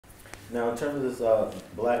Now, in terms of this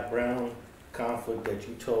black-brown conflict that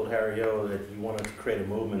you told Harry O that you wanted to create a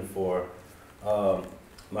movement for,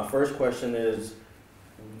 my first question is,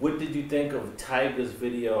 what did you think of Tyga's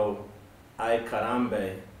video, Ay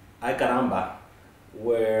Caramba,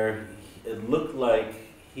 where it looked like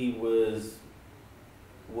he was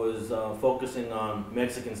focusing on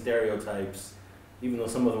Mexican stereotypes, even though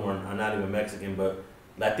some of them are not even Mexican, but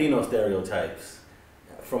Latino stereotypes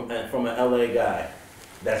from an LA guy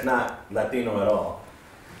that's not Latino at all?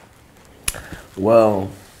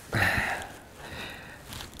 Well,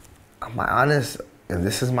 my honest, and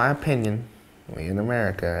this is my opinion, we in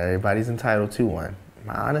America, everybody's entitled to one.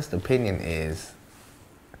 My honest opinion is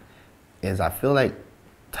I feel like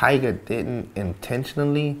Tyga didn't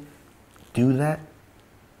intentionally do that.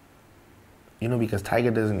 You know, because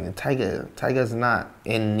Tyga's not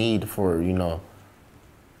in need for, you know,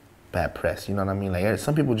 bad press. You know what I mean? Like,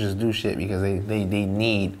 some people just do shit because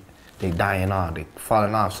they dying off, they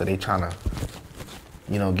falling off, so they trying to,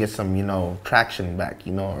 you know, get some, you know, traction back,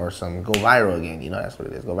 you know, or some go viral again. You know, that's what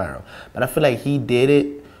it is, go viral. But I feel like he did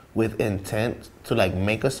it with intent to, like,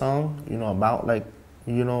 make a song, you know, about, like,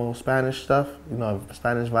 you know, Spanish stuff, you know,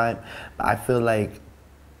 Spanish vibe. But I feel like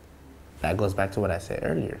that goes back to what I said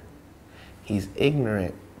earlier. He's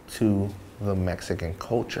ignorant to the Mexican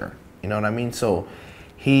culture. You know what I mean? So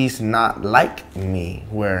he's not like me,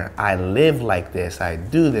 where I live like this, I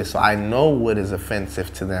do this, so I know what is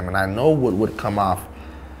offensive to them, and I know what would come off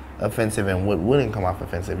offensive and what wouldn't come off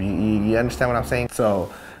offensive. You understand what I'm saying?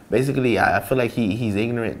 So basically, I feel like he's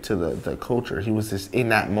ignorant to the culture. He was just in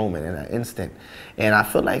that moment, in that instant. And I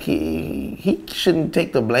feel like he shouldn't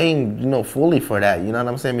take the blame, you know, fully for that. You know what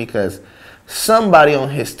I'm saying? Because somebody on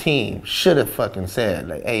his team should have fucking said,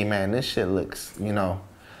 like, hey, man, this shit looks, you know,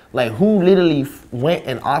 like, who literally went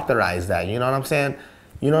and authorized that? You know what I'm saying?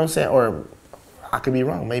 You know what I'm saying? Or I could be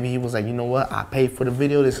wrong. Maybe he was like, you know what? I paid for the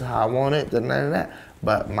video. This is how I want it. That.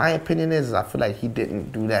 But my opinion is I feel like he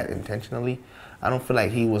didn't do that intentionally. I don't feel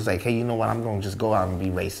like he was like, hey, you know what? I'm going to just go out and be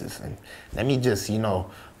racist. And let me just, you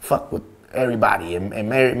know, fuck with everybody and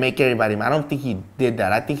make everybody mad. I don't think he did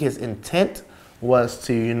that. I think his intent was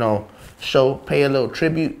to, you know, pay a little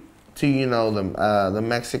tribute to, you know, the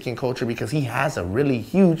Mexican culture, because he has a really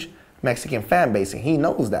huge Mexican fan base and he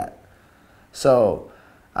knows that. So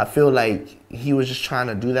I feel like he was just trying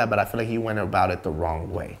to do that, but I feel like he went about it the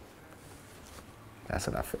wrong way. That's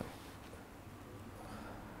what I feel.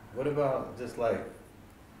 What about just like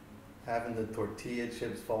having the tortilla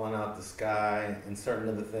chips falling out the sky and certain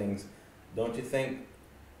other things? Don't you think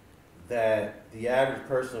that the average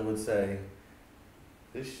person would say,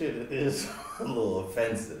 this shit is a little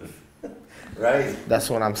offensive, right? That's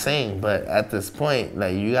what I'm saying. But at this point,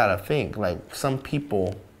 like, you gotta think, like, some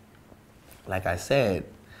people, like I said,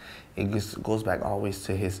 it just goes back always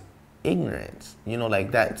to his ignorance. You know,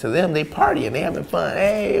 like that, to them, they party and they having fun.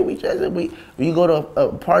 Hey, we you go to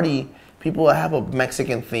a party, people have a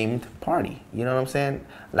Mexican themed party. You know what I'm saying?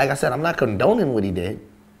 Like I said, I'm not condoning what he did,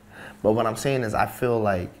 but what I'm saying is I feel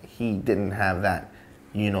like he didn't have that,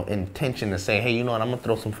 you know, intention to say, hey, you know what, I'm gonna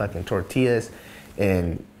throw some fucking tortillas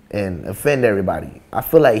and offend everybody. I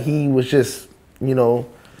feel like he was just, you know,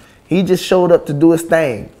 he just showed up to do his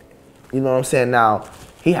thing. You know what I'm saying? Now,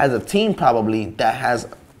 he has a team probably that has,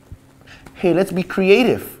 hey, let's be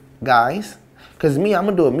creative, guys. Because me, I'm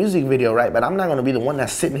going to do a music video, right? But I'm not going to be the one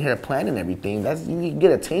that's sitting here planning everything. You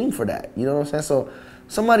get a team for that. You know what I'm saying? So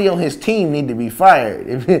somebody on his team need to be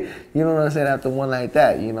fired. You know what I'm saying? After one like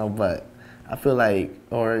that, you know. But I feel like,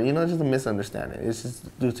 or, you know, just a misunderstanding. It's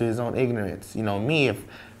just due to his own ignorance. You know, me,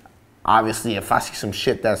 obviously, if I see some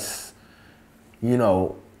shit that's, you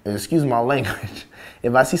know, excuse my language,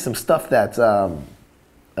 if I see some stuff that's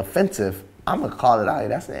offensive, I'm gonna call it out.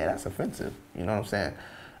 That's offensive. You know what I'm saying?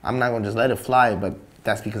 I'm not gonna just let it fly, but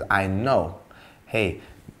that's because I know, hey,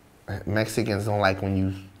 Mexicans don't like when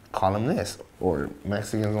you call them this, or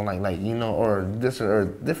Mexicans don't like, you know, or this, or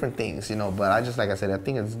different things, you know. But I just, like I said, I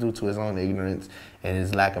think it's due to his own ignorance and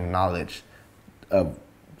his lack of knowledge of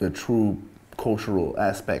the true cultural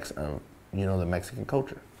aspects of, you know, the Mexican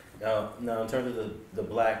culture. Now in terms of the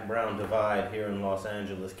black-brown divide here in Los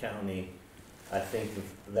Angeles County, I think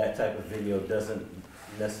that type of video doesn't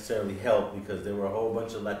necessarily help, because there were a whole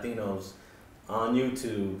bunch of Latinos on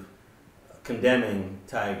YouTube condemning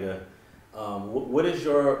Tyga. What is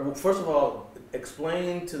your, first of all,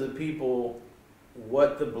 explain to the people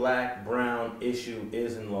what the black-brown issue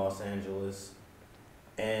is in Los Angeles,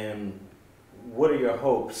 and what are your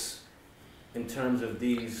hopes in terms of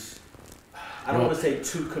these I don't want to say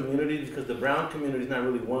two communities because the brown community is not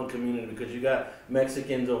really one community because you got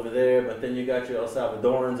Mexicans over there, but then you got your El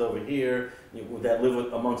Salvadorans over here that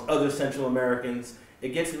live amongst other Central Americans. It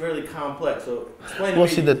gets really complex. So explain to me. Well,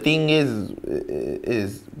 see, the thing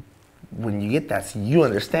is when you get that, see, you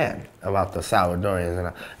understand about the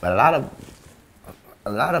Salvadorians, but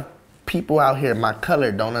a lot of people out here, my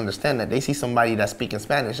color, don't understand that. They see somebody that's speaking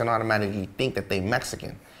Spanish and automatically think that they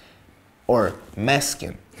Mexican or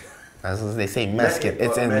Mexican. As they say, Mexican.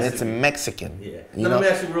 It's a Mexican. Yeah. Now, let me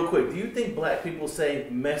ask you real quick. Do you think black people say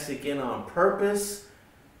Mexican on purpose,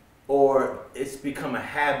 or it's become a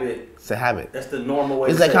habit? It's a habit. That's the normal way.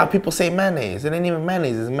 It's to like say how people say mayonnaise. It ain't even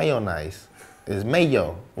mayonnaise. It's mayonnaise. It's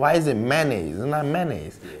mayo. Why is it mayonnaise? It's not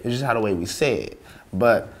mayonnaise. Yeah. It's just how the way we say it.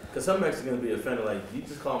 But because some Mexicans be offended, like you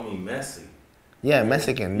just call me Messi. Yeah,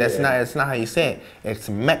 Mexican. That's It's not how you say it. It's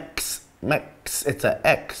Mex. It's a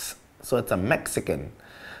X. So it's a Mexican.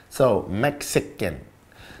 So Mexican.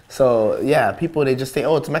 So yeah, people they just say,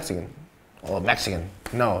 oh, it's Mexican. Oh, Mexican.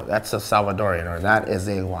 No, that's a Salvadorian or that is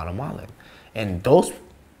a Guatemalan. And those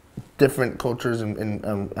different cultures and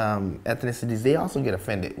ethnicities, they also get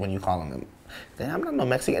offended when you call them. I'm not no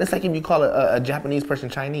Mexican. It's like if you call a Japanese person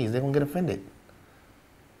Chinese, they're gonna get offended.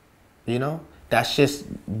 You know? That's just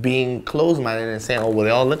being closed-minded and saying, oh, well,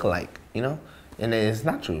 they all look alike, you know? And it's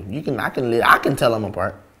not true. I can tell them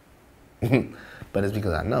apart. But it's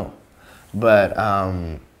because I know. But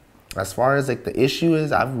as far as like the issue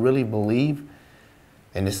is, I really believe,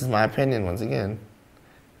 and this is my opinion once again,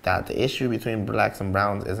 that the issue between blacks and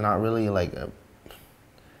browns is not really like it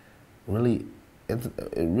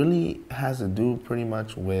really has to do pretty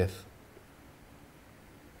much with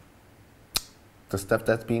the stuff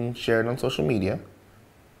that's being shared on social media.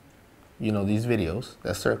 You know, these videos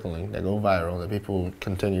that's circling, that go viral, that people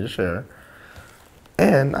continue to share.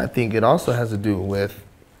 And I think it also has to do with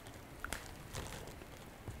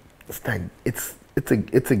it's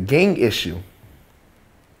a gang issue.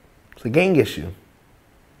 It's a gang issue.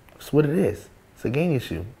 That's what it is. It's a gang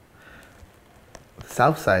issue.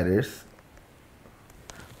 Southsiders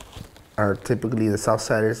are typically the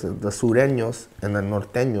Southsiders, the Sureños, and the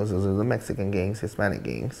Norteños. Those are the Mexican gangs, Hispanic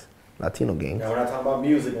gangs, Latino gangs. Now we're not talking about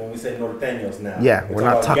music when we say Norteños now. Yeah, we're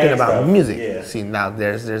not talking about music. Yeah. See, now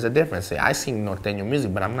there's a difference. See, I sing Norteño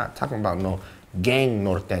music, but I'm not talking about no gang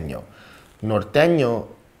Norteño. Norteño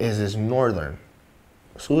is northern.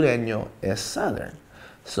 Sureño is southern.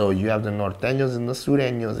 So you have the Norteños and the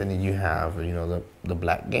Sureños, and then you have, you know, the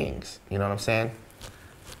black gangs. You know what I'm saying?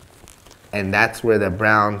 And that's where the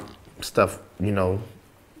brown stuff, you know,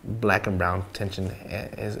 black and brown tension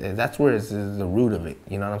is that's where is the root of it.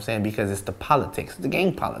 You know what I'm saying? Because it's the politics, the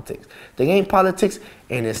gang politics,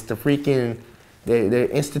 and it's the freaking they're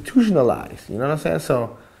institutionalized. You know what I'm saying?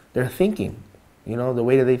 So they're thinking, you know, the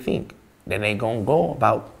way that they think. Then they gonna go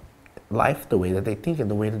about life the way that they think and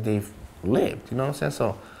the way that they've lived. You know what I'm saying?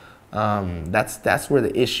 So that's where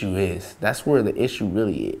the issue is. That's where the issue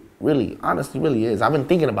really honestly is. I've been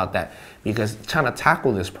thinking about that because trying to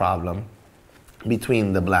tackle this problem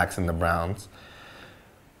between the blacks and the browns,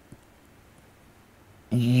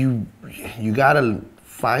 you gotta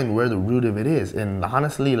find where the root of it is. And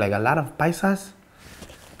honestly, like a lot of paisas,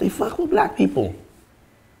 they fuck with black people.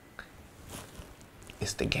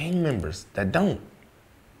 It's the gang members that don't.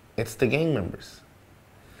 It's the gang members.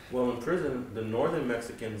 Well, in prison, the northern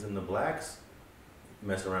Mexicans and the blacks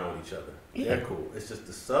mess around with each other. Yeah. They're cool. It's just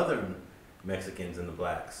the southern Mexicans and the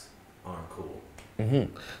blacks aren't cool.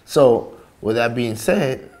 Mm-hmm. So, with that being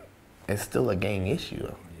said, it's still a gang issue.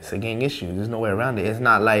 Yeah. It's a gang issue. There's no way around it. It's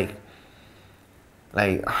not like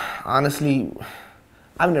honestly,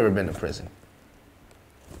 I've never been to prison.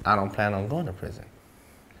 I don't plan on going to prison.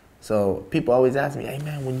 So people always ask me, hey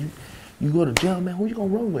man, when you go to jail, man, who you gonna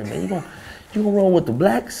roll with, man? You gonna roll with the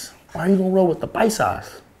blacks, or you gonna roll with the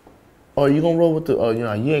paisas? Or you gonna roll with the, you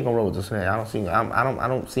ain't gonna roll with the Sloane. I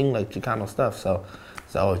don't sing like Chicano stuff. So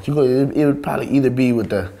if you go, it would probably either be with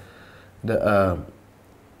the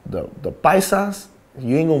paisas.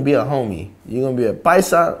 You ain't gonna be a homie. You're gonna be a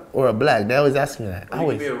paisa or a black. They always ask me that. Well, you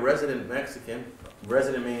can be a resident Mexican.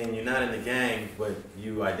 Resident meaning you're not in the gang, but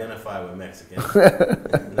you identify with Mexicans.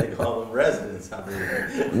 They call them residents, I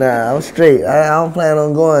believe. Nah, I'm straight. I don't plan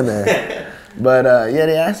on going there. But yeah,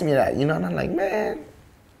 they asked me that, and I'm like, man,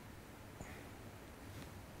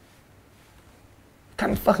 what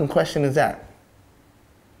kind of fucking question is that?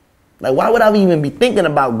 Like, why would I even be thinking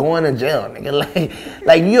about going to jail, nigga?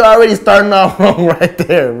 Like you already starting off wrong right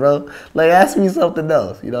there, bro. Like, ask me something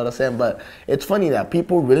else, you know what I'm saying? But it's funny that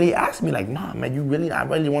people really ask me, like, nah, man, I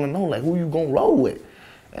really want to know, like, who you gonna roll with?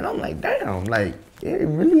 And I'm like, damn, like, it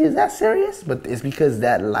really is that serious? But it's because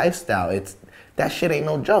that lifestyle, that shit ain't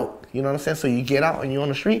no joke. You know what I'm saying? So you get out and you're on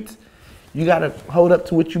the streets, you gotta hold up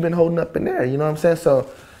to what you've been holding up in there. You know what I'm saying? So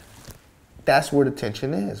that's where the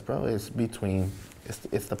tension is, bro. It's between,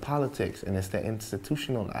 it's the politics and it's the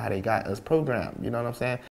institutional, how they got us programmed. You know what I'm saying?